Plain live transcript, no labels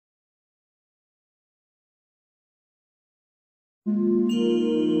We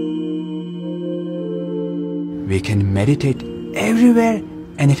can meditate everywhere,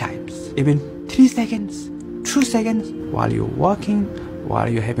 anytime, even 3 seconds, 2 seconds, while you're walking, while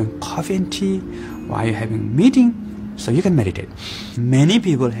you're having coffee and tea, while you're having meeting, so you can meditate. Many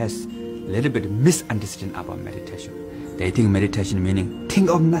people has a little bit misunderstanding about meditation. They think meditation meaning think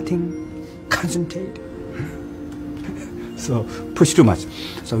of nothing, concentrate. So push too much.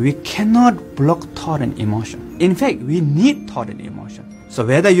 So we cannot block thought and emotion. In fact, we need thought and emotion. So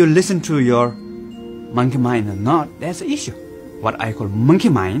whether you listen to your monkey mind or not, that's the issue. What I call monkey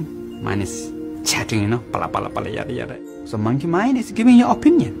mind, mine is chatting, pala pala pala yada yada. So monkey mind is giving you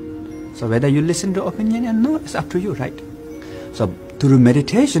opinion. So whether you listen to opinion or not, it's up to you, right? So through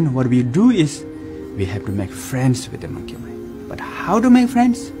meditation, what we do is we have to make friends with the monkey mind. But how to make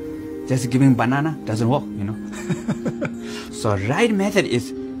friends? Just giving banana doesn't work, So right method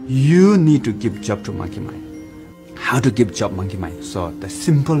is you need to give job to monkey mind. How to give job monkey mind? So the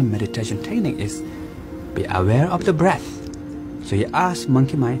simple meditation technique is be aware of the breath. So you ask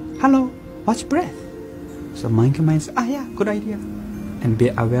monkey mind, hello, what's breath? So monkey mind says, yeah, good idea. And be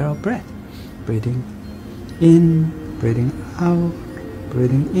aware of breath. Breathing in, breathing out,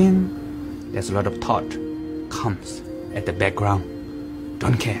 breathing in. There's a lot of thought comes at the background.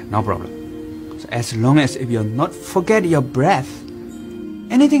 Don't care, no problem. So as long as if you're not forget your breath,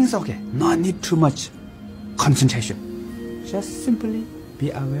 anything is okay. Not need too much concentration. Just simply be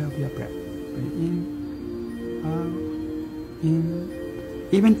aware of your breath. Breathe in, out, in.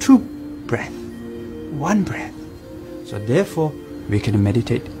 Even 2 breath, 1 breath. So therefore, we can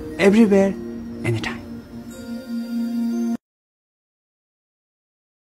meditate everywhere, anytime.